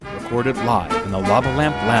recorded live in the Lava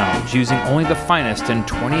Lamp Lounge using only the finest in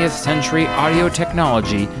 20th century audio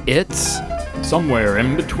technology, it's Somewhere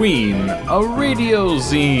in Between, a radio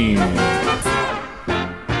zine.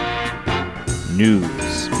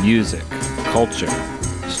 News, music, culture,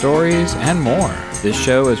 stories, and more. This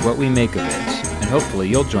show is what we make of it, and hopefully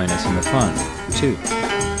you'll join us in the fun, too.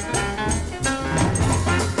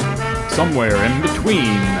 Somewhere in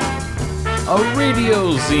Between, a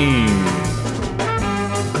radio zine.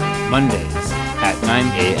 Mondays at 9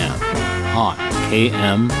 a.m. on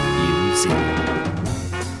KMUZ.